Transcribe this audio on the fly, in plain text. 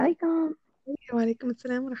Walaikum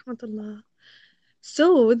assalam wa rahmatullah.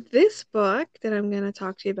 So, this book that I'm going to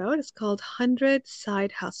talk to you about is called 100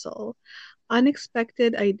 Side Hustle: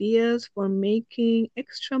 Unexpected Ideas for Making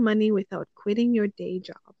Extra Money Without Quitting Your Day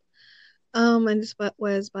Job. And this book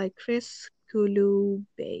was by Chris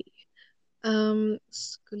Kulube.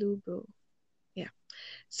 Skulubu. Yeah.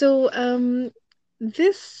 So,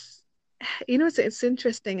 this, it's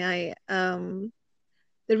interesting.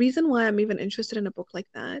 The reason why I'm even interested in a book like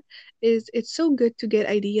that is it's so good to get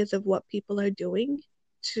ideas of what people are doing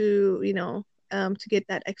to get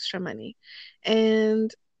that extra money. And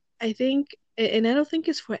I don't think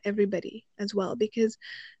it's for everybody as well, because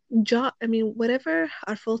whatever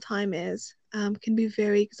our full time is, can be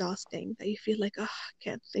very exhausting, that you feel like, oh, I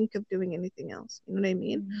can't think of doing anything else. You know what I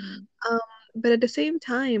mean? Mhm. Um, but at the same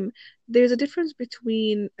time, there's a difference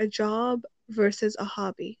between a job versus a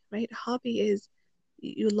hobby, right? A hobby is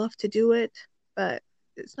you love to do it, but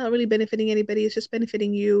it's not really benefiting anybody. It's just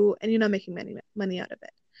benefiting you, and you're not making money out of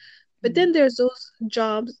it. But then Mhm. there's those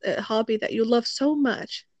jobs, a hobby that you love so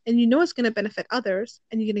much, and you know it's going to benefit others,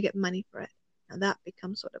 and you're going to get money for it. And that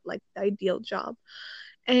becomes sort of like the ideal job.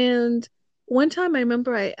 And one time I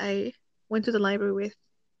remember I went to the library with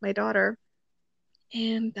my daughter,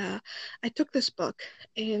 and I took this book,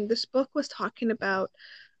 and this book was talking about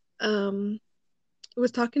um,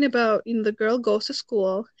 the girl goes to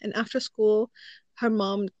school, and after school her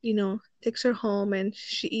mom takes her home and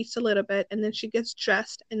she eats a little bit, and then she gets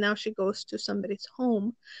dressed, and now she goes to somebody's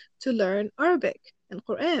home to learn Arabic and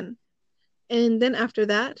Quran. And then after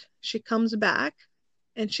that she comes back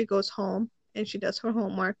and she goes home and she does her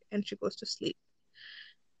homework and she goes to sleep.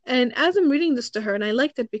 And as I'm reading this to her, and I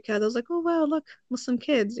liked it because I was like, oh wow, look, Muslim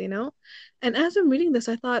kids. And as I'm reading this,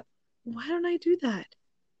 I thought, why don't I do that?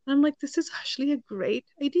 And I'm like, this is actually a great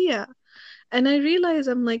idea. And I realized,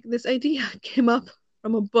 I'm like, this idea came up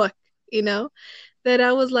from a book, that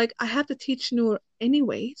I was like, I have to teach Noor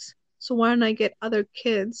anyways. So why don't I get other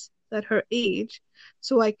kids that her age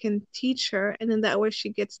so I can teach her? And then that way she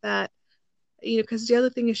gets that, because the other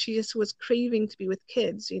thing is she just was craving to be with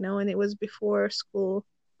kids, and it was before school,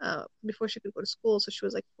 before she could go to school. So she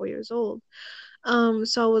was like 4 years old.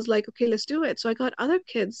 So I was like, okay, let's do it. So I got other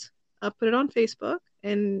kids, put it on Facebook,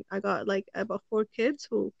 and I got like about 4 kids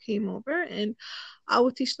who came over, and I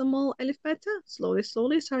would teach them all Alif Beta, slowly,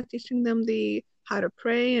 slowly start teaching them the how to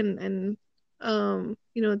pray and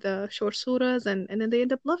the short surahs, and then they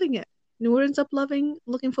end up loving it. Noor ends up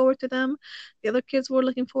looking forward to them. The other kids were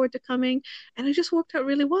looking forward to coming, and it just worked out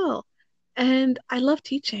really well. And I love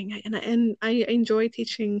teaching, and I enjoy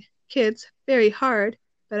teaching kids. Very hard,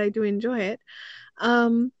 but I do enjoy it.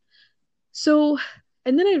 Um, so,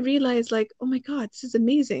 and then I realized, like, oh my God, this is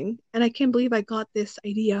amazing. And I can't believe I got this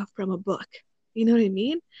idea from a book. You know what I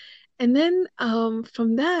mean? And then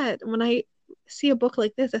from that, when I see a book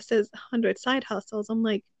like this that says 100 side hustles, I'm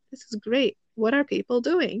like, this is great. What are people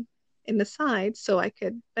doing in the side so I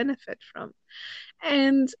could benefit from?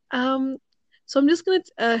 And so I'm just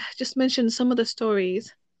gonna just mention some of the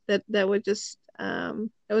stories that would just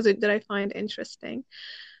that I find interesting.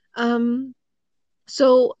 Um,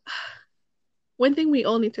 so one thing we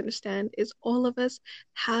all need to understand is all of us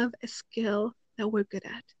have a skill that we're good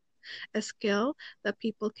at, a skill that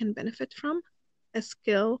people can benefit from, a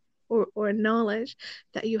skill or a knowledge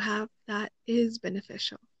that you have that is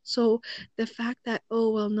beneficial. So the fact that,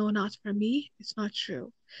 oh, well, no, not for me, it's not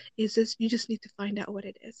true. It's just, you just need to find out what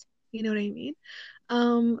it is. You know what I mean?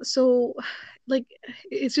 So like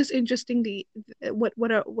it's just interesting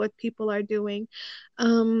what people are doing.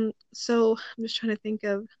 So I'm just trying to think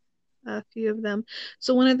of a few of them.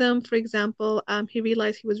 So one of them, for example, he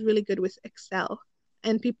realized he was really good with Excel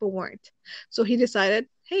and people weren't. So he decided,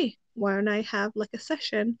 hey, why don't I have like a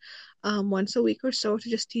session once a week or so to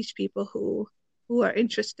just teach people who are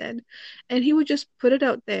interested. And he would just put it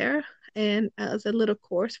out there and as a little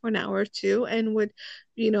course for an hour or two and would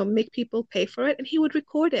make people pay for it, and he would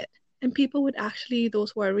record it. And people would actually,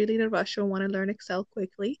 those who are really in a rush or want to learn Excel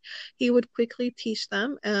quickly, he would quickly teach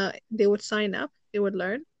them. They would sign up, they would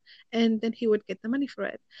learn, and then he would get the money for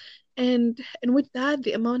it. And with that,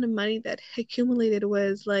 the amount of money that he accumulated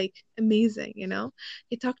was like amazing.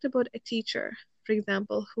 He talked about a teacher, for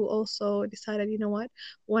example, who also decided, you know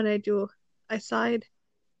what I do a side,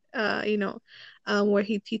 where he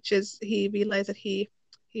realized that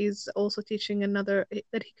he's also teaching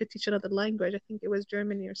that he could teach another language. I think it was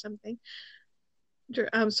Germany or something.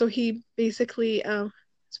 So he basically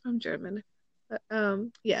it's from German.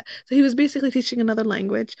 Yeah. So he was basically teaching another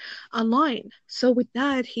language online. So with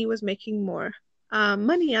that, he was making more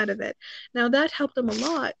money out of it. Now that helped him a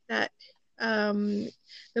lot. That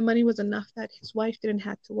the money was enough that his wife didn't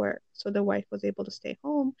have to work. So the wife was able to stay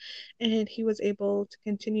home and he was able to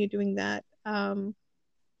continue doing that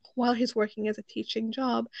while he's working as a teaching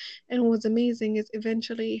job. And what was amazing is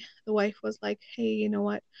eventually the wife was like, hey, you know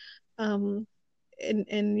what? Um,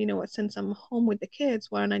 and you know what, since I'm home with the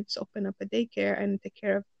kids, why don't I just open up a daycare and take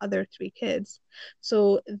care of other three kids?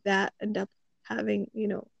 So that ended up having,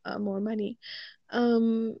 more money.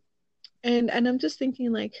 Um, and I'm just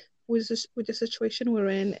thinking like with the situation we're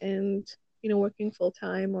in and working full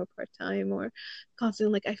time or part time or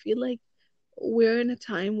constant, like I feel like we're in a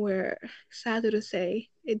time where, sadly to say,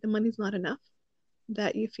 the money's not enough.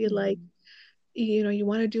 That you feel like Mm. you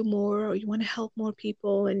want to do more or you want to help more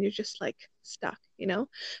people and you're just like stuck.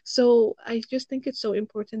 So I just think it's so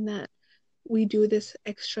important that we do this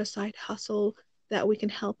extra side hustle that we can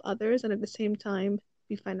help others and at the same time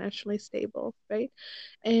be financially stable, right?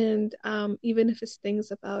 And even if it's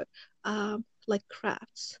things about like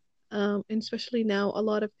crafts, and especially now a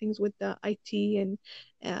lot of things with the IT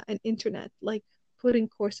and internet, like putting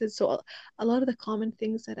courses. So a lot of the common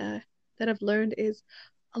things that I've learned is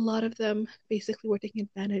a lot of them basically were taking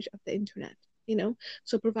advantage of the internet.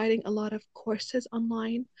 So providing a lot of courses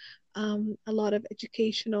online, a lot of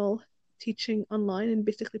educational teaching online and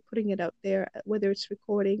basically putting it out there, whether it's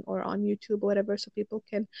recording or on YouTube or whatever, so people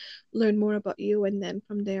can learn more about you and then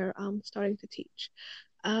from there starting to teach.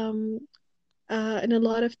 Um, and a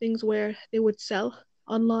lot of things where they would sell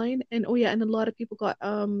online and oh yeah, and a lot of people got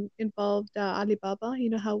involved, Alibaba,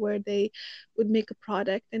 how where they would make a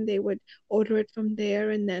product and they would order it from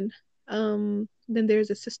there and then there's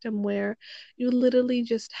a system where you literally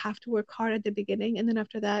just have to work hard at the beginning and then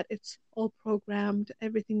after that it's all programmed,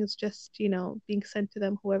 everything is just being sent to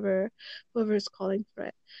them, whoever is calling for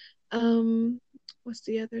it. What's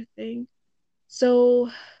the other thing?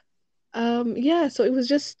 So yeah, so it was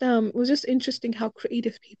just interesting how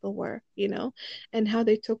creative people were, and how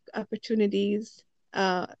they took opportunities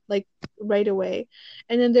like right away.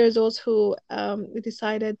 And then there's those who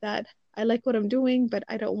decided that I like what I'm doing, but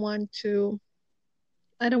I don't want to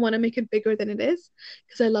make it bigger than it is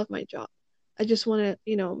because I love my job. I just want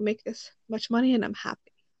to make this much money and I'm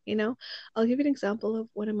happy, you know. I'll give you an example of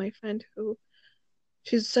one of my friend who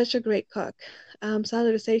she's such a great cook.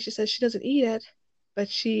 Sadly to say, she says she doesn't eat it, but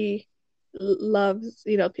she loves,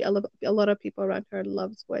 a lot of people around her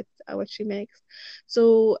loves what she makes.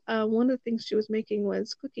 So one of the things she was making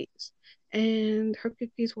was cookies, and her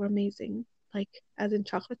cookies were amazing, like as in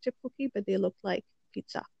chocolate chip cookie, but they looked like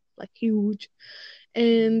pizza, like huge.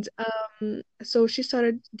 And so she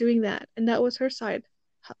started doing that, and that was her side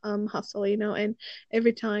hustle. And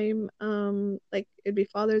every time like it'd be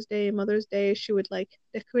Father's Day, Mother's Day, she would like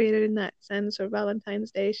decorate it in that sense, or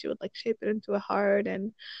Valentine's Day, she would like shape it into a heart,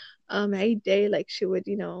 and Eid Day, like she would,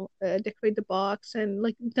 decorate the box and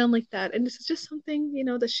like done like that. And this is just something,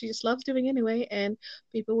 that she just loves doing anyway, and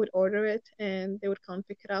people would order it and they would come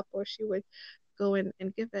pick it up, or she would go and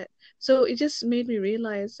give it. So it just made me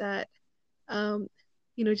realize that um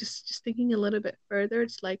just thinking a little bit further,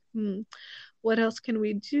 it's like, what else can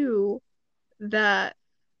we do that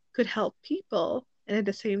could help people and at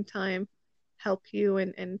the same time help you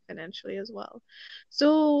and financially as well.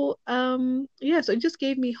 So yeah, so it just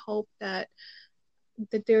gave me hope that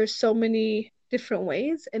there's so many different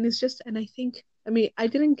ways, and it's just, and I think, I mean, I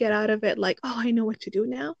didn't get out of it like, oh, I know what to do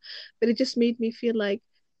now, but it just made me feel like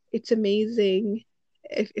it's amazing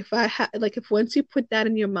if I had, like, if once you put that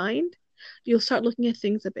in your mind, you'll start looking at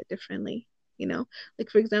things a bit differently,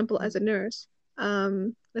 like for example, as a nurse,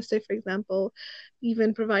 let's say for example,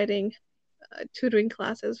 even providing tutoring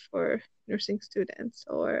classes for nursing students,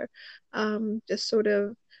 or just sort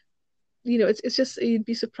of, it's just, you'd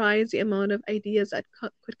be surprised the amount of ideas that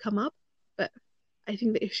could come up. But I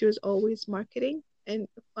think the issue is always marketing and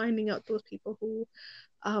finding out those people who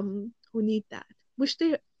need that, which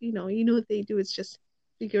they, they do. It's just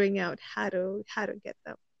figuring out how to get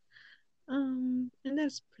them. And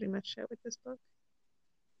that's pretty much it with this book.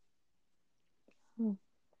 Hmm.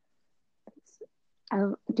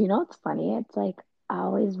 Do you know what's funny? It's like I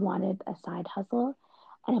always wanted a side hustle,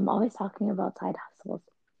 and I'm always talking about side hustles.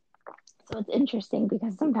 So it's interesting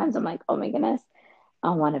because sometimes I'm like, oh my goodness,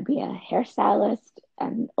 I want to be a hairstylist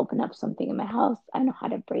and open up something in my house. I know how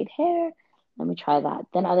to braid hair. Let me try that.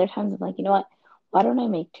 Then other times I'm like, you know what? Why don't I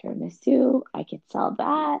make tiramisu? I could sell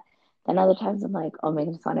that. Then other times I'm like, oh my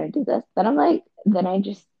goodness, I want to do this. Then I'm like, then I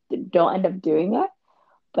just don't end up doing it.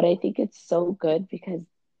 But I think it's so good because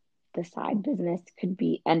the side business could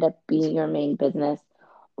be end up being your main business,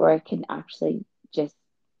 or it can actually just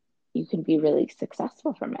you can be really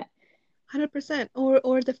successful from it. 100%.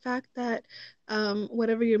 Or the fact that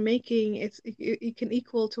whatever you're making, it can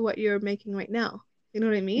equal to what you're making right now. You know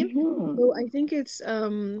what I mean? Hmm. So I think it's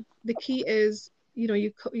the key is,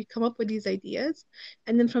 you come up with these ideas,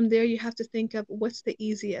 and then from there you have to think of what's the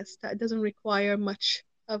easiest that doesn't require much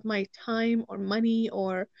of my time or money,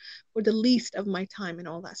 or the least of my time and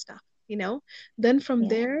all that stuff, you know? Then from Yeah.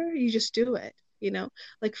 there you just do it, you know?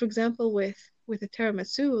 Like for example with a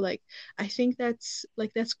tiramisu, like I think that's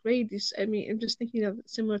great. I mean, I'm just thinking of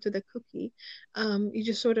similar to the cookie. You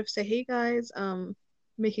just sort of say, hey guys,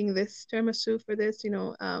 making this tiramisu for this,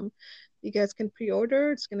 you guys can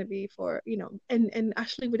pre-order. It's gonna be for, and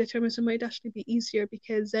actually with the tiramisu it might actually be easier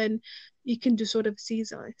because then you can do sort of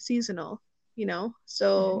seasonal,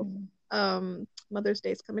 So Hmm. Mother's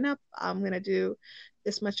Day is coming up. I'm gonna do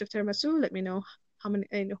this much of tiramisu. Let me know how many,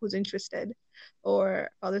 who's interested. Or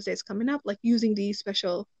Father's Day is coming up, like using these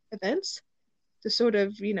special events to sort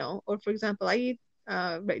of, or for example, I eat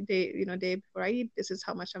right day, day before I eat, this is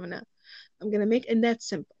how much I'm gonna make, and that's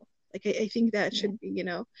simple. Like I think that Yeah. should be,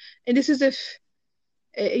 and this is if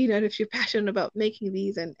if you're passionate about making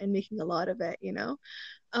these and making a lot of it,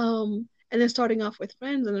 and then starting off with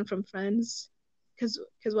friends, and then from friends, because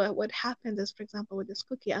what happens is, for example, with this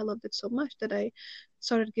cookie, I loved it so much that I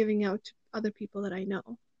started giving out to other people that I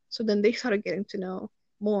know. So then they started getting to know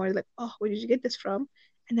more, like, oh, where did you get this from?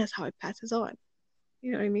 And that's how it passes on.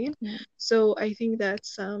 You know what I mean? Yeah. So I think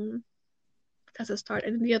that's a start.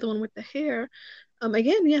 And then the other one with the hair,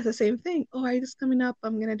 again, yes, the same thing. Oh, I just coming up,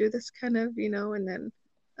 I'm gonna do this kind of, and then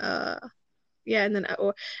uh yeah, and then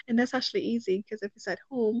and that's actually easy because if it's at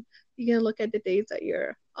home, you're gonna look at the days that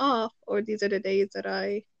you're off, or these are the days that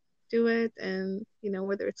I do it, and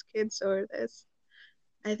whether it's kids or this,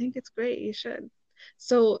 I think it's great. You should.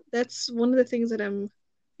 So that's one of the things that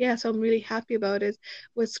yeah, so I'm really happy about is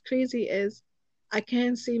what's crazy is I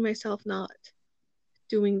can't see myself not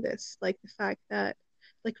doing this. Like the fact that,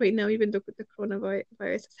 like right now, even though the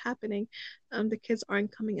coronavirus is happening, the kids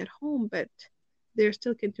aren't coming at home, but they're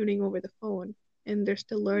still continuing over the phone, and they're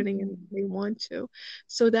still learning and Hmm. they want to.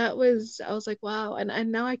 So I was like, wow.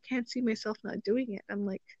 And now I can't see myself not doing it. I'm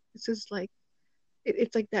like, this is like,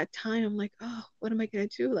 it's like that time. I'm like, oh, what am I gonna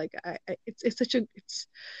do? Like, it's such a, it's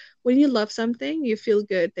when you love something, you feel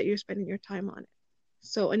good that you're spending your time on it.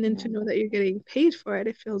 So, and then No, to know that you're definitely. getting paid for it,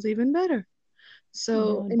 it feels even better. So,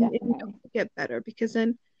 No, and it definitely. only get better because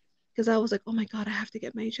I was like, oh my God, I have to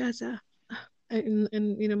get my ijaza, and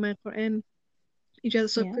my Quran ijaza.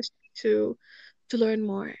 So Yeah. pushed me to learn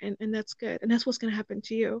more, and that's good, and that's what's gonna happen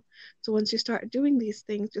to you. So once you start doing these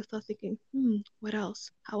things, you'll start thinking, what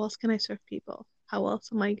else? How else can I serve people? How else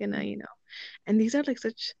am I gonna, And these are like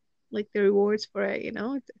such like the rewards for it,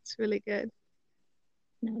 it's really good.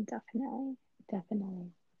 No, definitely.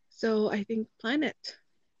 Definitely. So I think plan it.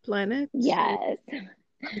 Yes.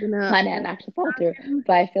 I'm gonna Plan it and actually follow through.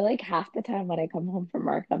 But I feel like half the time when I come home from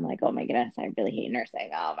work, I'm like, oh my goodness, I really hate nursing.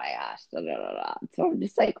 Oh my gosh. Da, da, da, da. So I'm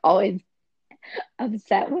just like always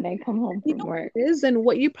upset when I come home You from know what work. it is, and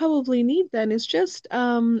what you probably need then is just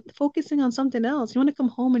focusing on something else. You want to come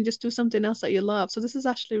home and just do something else that you love. So this is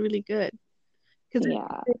actually really good because Yeah,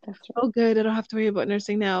 that's oh good, I don't have to worry about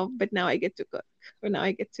nursing now, but now I get to cook, or now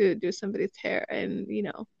I get to do somebody's hair, and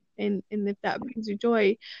and if that brings you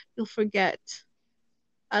joy, you'll forget.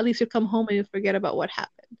 At least you'll come home and you'll forget about what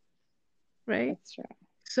happened, right? that's true.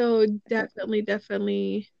 So So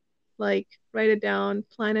definitely like write it down,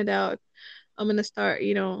 plan it out. I'm gonna start,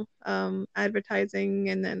 advertising,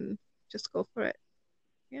 and then just go for it.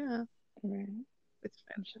 Yeah, right. with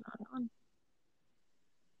friends and on.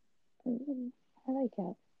 I like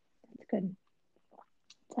it. That's good.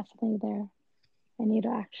 Definitely there. I need to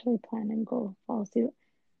actually plan and go follow suit.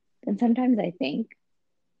 And sometimes I think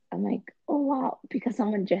I'm like, oh wow, because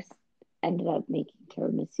someone just ended up making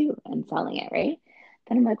tiramisu and selling it, right?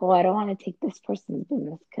 Then I'm like, well, I don't want to take this person's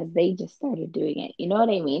business because they just started doing it. You know what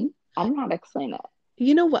I mean? I don't know how to explain it.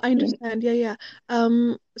 You know what? I You, understand. Yeah, yeah.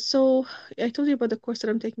 So I told you about the course that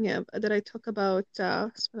I'm taking, that I took about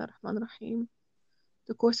Bismillah ar-Rahman ar-Rahim.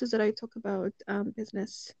 The courses that I took about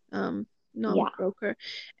business, yeah. knowledge broker,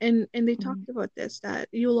 and they Mm-hmm. talked about this, that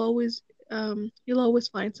you'll always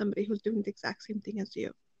find somebody who's doing the exact same thing as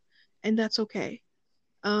you, and that's okay.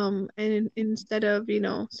 And instead of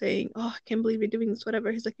saying, "Oh, I can't believe you're doing this,"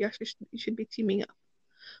 whatever, he's like, you should be teaming up.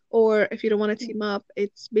 Or if you don't want to Yeah. team up,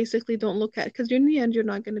 it's basically don't look at, because in the end you're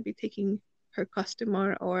not going to be taking her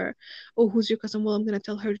customer, or oh, who's your customer? Well, I'm going to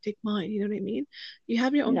tell her to take mine. You know what I mean? You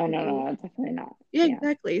have your own No, no, people. no, definitely not. Yeah, Yeah.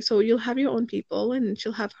 exactly. So you'll have your own people, and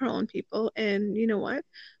she'll have her own people. And you know what?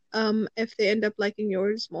 If they end up liking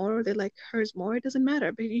yours more, or they like hers more, it doesn't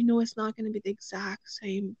matter. But it's not going to be the exact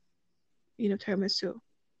same tiramisu.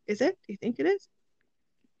 Is it? Do you think it is?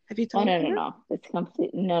 Have you Oh told no, no, her? no. It's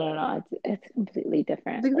complete. No, no, no. It's completely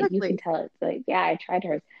different. Like you can Exactly. tell it's like, yeah, I tried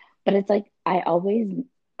hers, but it's like I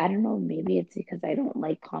don't know. Maybe it's because I don't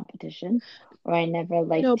like competition, or I never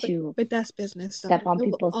like No, to but that's business though. step on There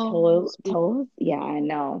will people's always be toes. Yeah, I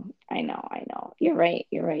know, I know, I know. You're right.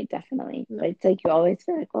 You're right. Definitely. no. But it's like you always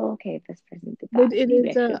feel like, oh, okay, this person did But that. it Maybe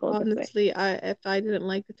is I should go this way. honestly, I if I didn't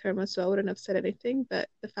like the tiramisu, I wouldn't have said anything. But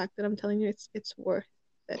the fact that I'm telling you, it's worth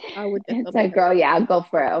it. I would It's definitely like, girl, yeah, I'll go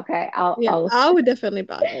for it. Okay, Yeah, I'll. I would definitely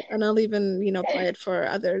buy it, and I'll even, buy it for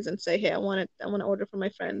others and say, "Hey, I want it. I want to order for my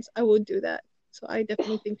friends." I would do that. So I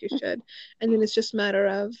definitely think you should. And then it's just a matter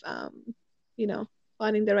of, you know,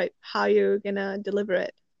 finding the right how you're gonna deliver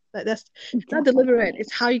it. That's it's not deliver it. Definitely.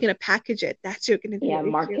 It's how you're gonna package it. That's you're gonna be Yeah, your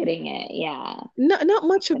issue. marketing it. Yeah. Not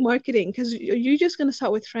much of marketing because you're just gonna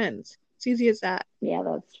start with friends. It's easy as that. Yeah,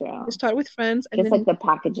 that's Just true. start with friends, and Just then like the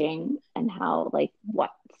packaging and how, like,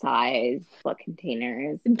 what size, what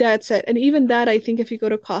containers. that's it. And even that, I think if you go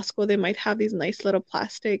to Costco, they might have these nice little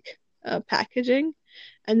plastic packaging.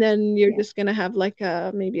 And then you're Yeah. just gonna have like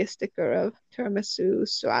maybe a sticker of tiramisu,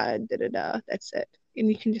 swad, da da da. That's it. And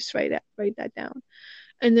you can just write that down.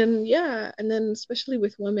 And then yeah, and then especially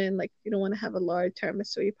with women, like if you don't want to have a large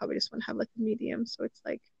tiramisu, you probably just want to have like a medium. So it's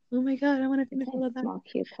like, oh my God, I want to It's finish a all of that. small,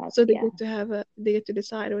 cute cup. So Yeah. they get to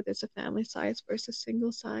decide whether it's a family size versus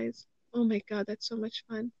single size. Oh my God, that's so much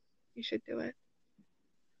fun. You should do it.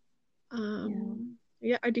 Yeah.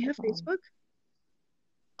 Yeah, do you have Um, Facebook?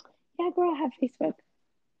 yeah, girl, I have Facebook.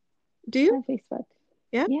 Do I you? have Facebook.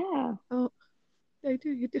 Yeah? Yeah. Oh, I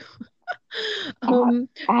do, you do. I have Um,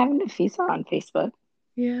 I have Nafisa on Facebook.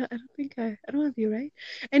 yeah, I don't have you, right?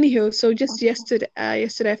 Anywho, so just Okay.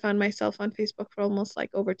 yesterday I found myself on Facebook for almost like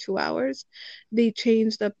over 2 hours. They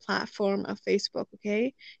changed the platform of Facebook,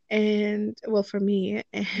 okay? And well, for me,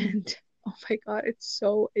 and oh my God, it's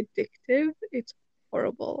so addictive. It's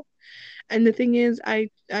horrible. And the thing is,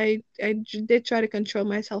 did try to control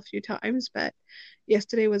myself a few times, but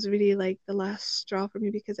yesterday was really like the last straw for me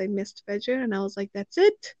because I missed Fajr and I was like, that's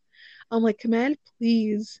it. I'm like, Kamal,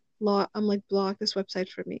 please I'm like, block this website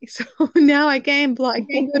for me. So now I can't go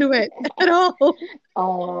to it at all.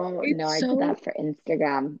 Oh no, It's I did so that for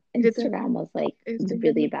Instagram. you did that Instagram was like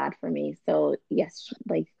really Instagram. bad for me. So yes,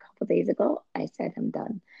 like a couple days ago, I said I'm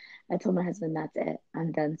done. I told my husband that's it.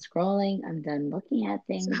 I'm done scrolling. I'm done looking at So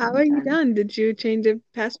things. how I'm are you done. done? Did you change the I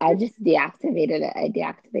password? just deactivated it. I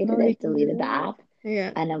deactivated Oh, you it, can do deleted the that. app,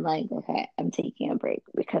 Yeah. and I'm like, okay, I'm taking a break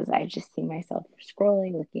because I just see myself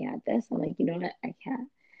scrolling, looking at this. I'm like, you know what? I can't.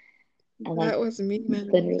 And like That was me, man,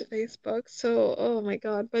 with literally, Facebook. So, oh my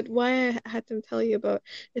God. But why I had to tell you about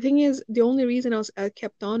the thing is, the only reason I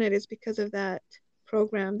kept on it is because of that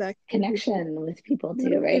program, that connection with people not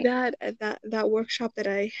too, only right? that, that workshop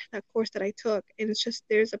that course that I took, and it's just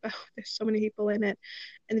there's so many people in it,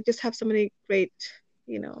 and they just have so many great,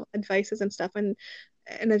 advices and stuff, and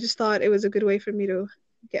I just thought it was a good way for me to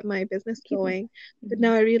get my business Keep it. going. But Mhm.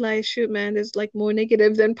 now I realize, shoot, man, there's like more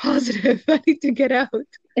negative than positive. I need to get out.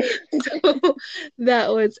 So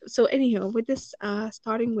that was so anyhow, with this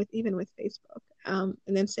starting with even with Facebook, and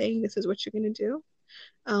then saying this is what you're gonna do,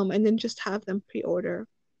 and then just have them pre-order,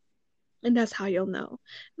 and that's how you'll know.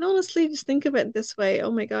 And honestly, just think of it this way.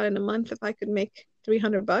 Oh my God, in a month, if I could make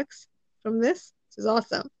 $300 from this is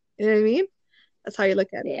awesome. You know what I mean? That's how you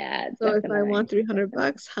look at it. Yeah, So if I want definitely, 300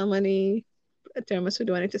 definitely. bucks, how many tiramisu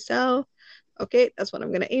do I need to sell? Okay, that's what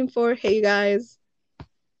I'm gonna aim for. Hey, you guys,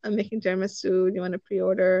 I'm making tiramisu. You want to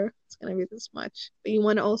pre-order? It's gonna be this much. But you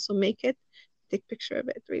want to also make it, take picture of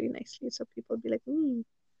it really nicely, so people be like,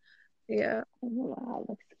 yeah. Oh, wow,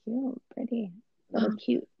 looks cute, pretty. Little Um,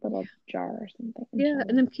 cute little jar or something, Yeah, and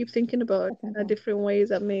inshallah. then keep thinking about That's not bad. different ways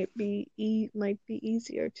that might be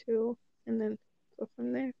easier too, and then go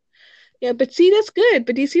from there. Yeah, but see, that's good.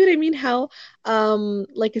 But do you see what I mean? How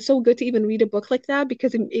like it's so good to even read a book like that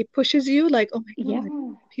because it pushes you like, oh my God,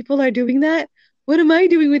 Yeah. people are doing that. What am I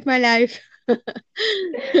doing with my life? Like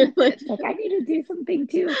It's like I need to do something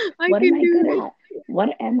too. I What am can I good do this. at? What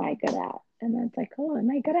am I good at? And then it's like, oh, am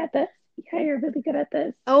I good at this? Yeah, you're really good at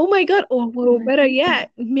this. Oh my God. Or I'm well, like, better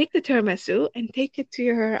yet, make the tiramisu and take it to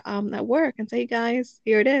your at work and say, guys,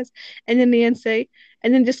 here it is. And then the end say,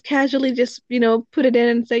 and then just casually just, put it in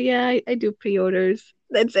and say, yeah, I do pre-orders.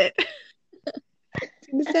 That's it.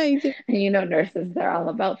 Insane. and nurses, they're all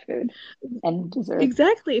about food and desserts.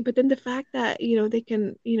 Exactly. But then the fact that, they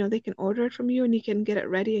can order it from you and you can get it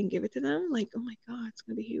ready and give it to them, like, oh my God, it's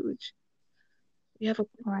gonna be huge. You have a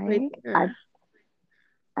right Right? there.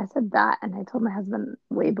 I said that, and I told my husband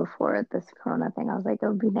way before this Corona thing, I was like, it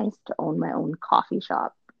would be nice to own my own coffee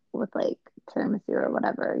shop with like tiramisu or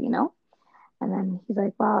whatever, you know? And then he's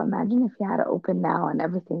like, wow, imagine if you had to open now and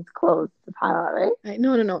everything's closed, subhanAllah, right?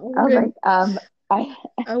 No. I was like, I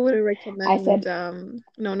I wouldn't I recommend, said,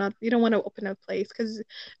 no, not, you don't want to open a place because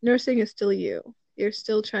nursing is still you. You're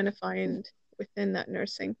still trying to find within that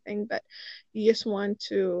nursing thing, but you just want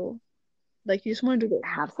to, like, you just want to do it,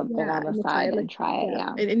 have something yeah, on the on the side side, like, and try it.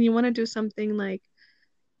 yeah, Yeah. and you want to do something like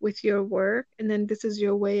with your work, and then this is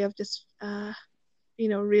your way of just,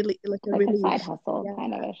 really like a Like a side relief, hustle yeah,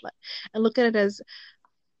 kind of ish. like, and look at it as,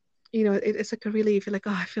 it's like a relief. You're like,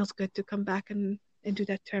 oh, it feels good to come back and do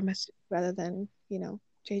that thermos rather than,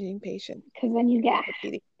 changing patients. Because then you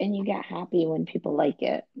get happy when people like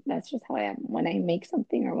it. That's just how I am. When I make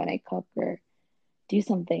something or when I cook or do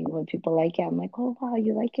something, when people like it, I'm like, oh wow,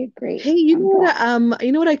 you like it, great. Hey, I'm glad.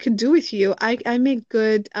 you know what I could do with you? I make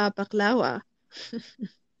good baklava.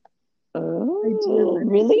 I do. Oh,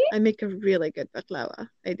 really? I make a really good baklava.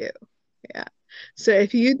 I do. Yeah. So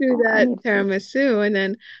if you do Oh, I that need to. tiramisu, and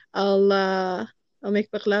then I'll uh I'll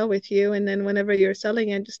make baklava with you, and then whenever you're selling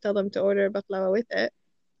it, just tell them to order baklava with it.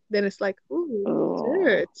 Then it's like, ooh, Oh,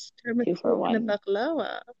 desserts, two for tiramisu and a one.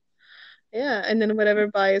 baklava. Yeah, and then whatever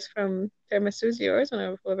buys from tiramisu is yours,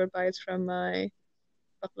 and whoever buys from my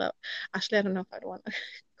baklava. Actually, I don't know if I'd want to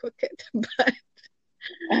cook it, but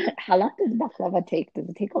How long does baklava take? Does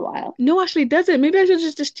it take a while? no, actually, it doesn't. Maybe I should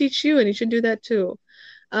just teach you, and you should do that too.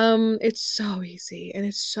 It's so easy, and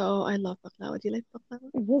I love baklava. Do you like baklava?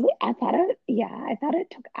 Really? I thought it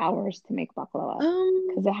took hours to make baklava Um,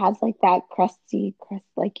 because it has like that crusty crust,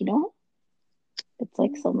 like, it's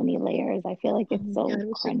like so many layers. I feel like oh it's my so God,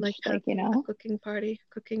 we should like crunched, have like, a cooking party,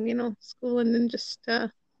 cooking, school, and then just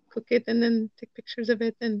cook it, and then take pictures of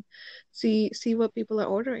it, and see what people are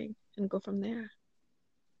ordering, and go from there.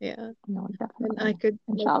 Yeah, no, and I definitely. could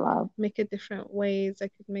like Inshallah. make it different ways. I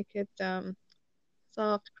could make it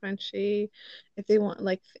soft, crunchy. If they want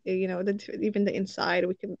like even the inside,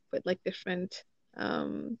 we can put like different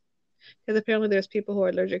because apparently there's people who are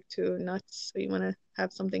allergic to nuts, so you want to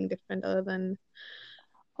have something different other than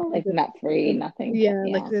Oh, like like nut free, nothing. yeah,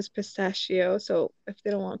 like Yeah. there's pistachio. So if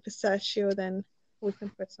they don't want pistachio, then we can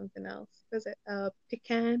put something else. Is it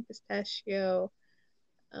pecan, pistachio?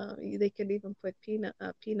 They could even put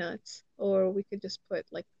peanuts, or we could just put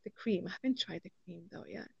like the cream. I haven't tried the cream though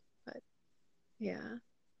yet, but yeah.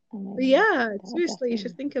 But And yeah, that'll seriously, you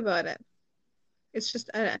should definitely. think about it. It's just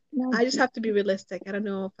No, I just have to be realistic. I don't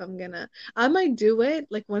know if I'm gonna. I might do it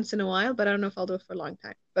like once in a while, but I don't know if I'll do it for a long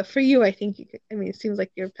time. But for you, I think you could. I mean, it seems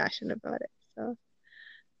like you're passionate about it. So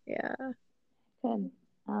yeah, good.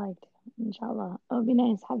 I liked it. Inshallah. It would be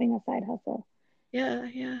nice having a side hustle.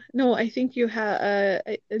 yeah. No, I think you have.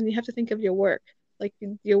 And you have to think of your work. Like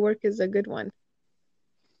your work is a good one.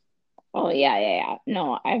 Oh yeah.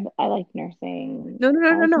 No, I like nursing. No, no, no,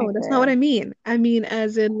 I no, like my no. That's not what I career. mean. I mean,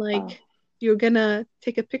 as in Oh. like you're gonna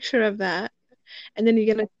take a picture of that, and then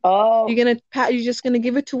Oh you're just gonna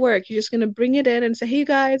give it to work. You're just gonna bring it in and say, "Hey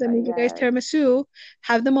guys, I my made you guys God. tiramisu."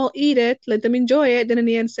 Have them all eat it, let them enjoy it. Then in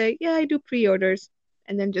the end, say, "Yeah, I do pre-orders,"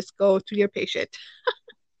 and then just go to your patient.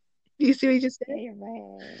 Do you see what you just Yeah, said? you're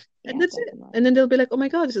right. And Yeah, that's it. And definitely. then they'll be like, "Oh my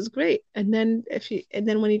God, this is great." And then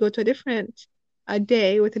when you go to a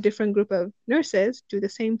day with a different group of nurses, do the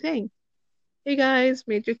same thing. Hey guys,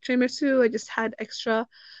 made your tiramisu. I just had extra,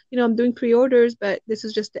 I'm doing pre-orders, but this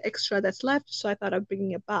is just the extra that's left, so I thought I'd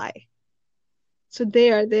bring it by. So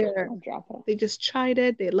they are there. I'll drop it. They just tried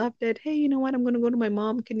it. They loved it. Hey, you know what? I'm gonna go to my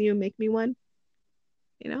mom. Can you make me one?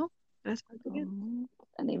 You know? That's how it begins.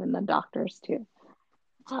 And even the doctors too.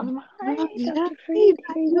 Oh, Hi, yeah, Dr. hey, Farid,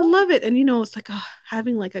 here you you'll go. love it. And it's like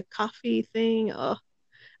having like a coffee thing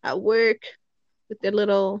at work with their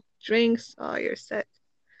little drinks. Oh, you're set.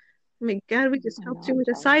 Oh my God, we just I helped know, you with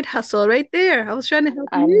a inshallah. side hustle right there. I was trying to help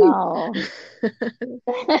I you. know.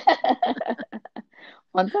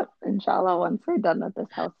 Inshallah, once we're done with this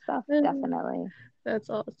health stuff, definitely. That's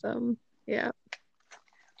awesome. Yeah.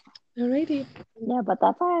 Alrighty. Yeah, but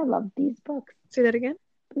that's why I love these books. Say that again.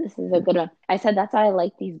 This is a good one. I said that's why I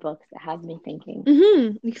like these books. It has me thinking.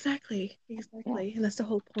 Exactly. Yeah, Exactly. And that's the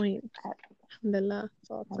whole point. I, Alhamdulillah. It's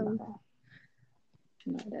I love awesome. it.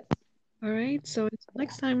 No, it is. All right. So until Yeah,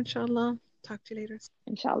 next time, inshallah. Talk to you later.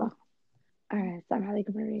 inshallah. All right. Assalamu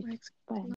alaikum. Bye. Bye.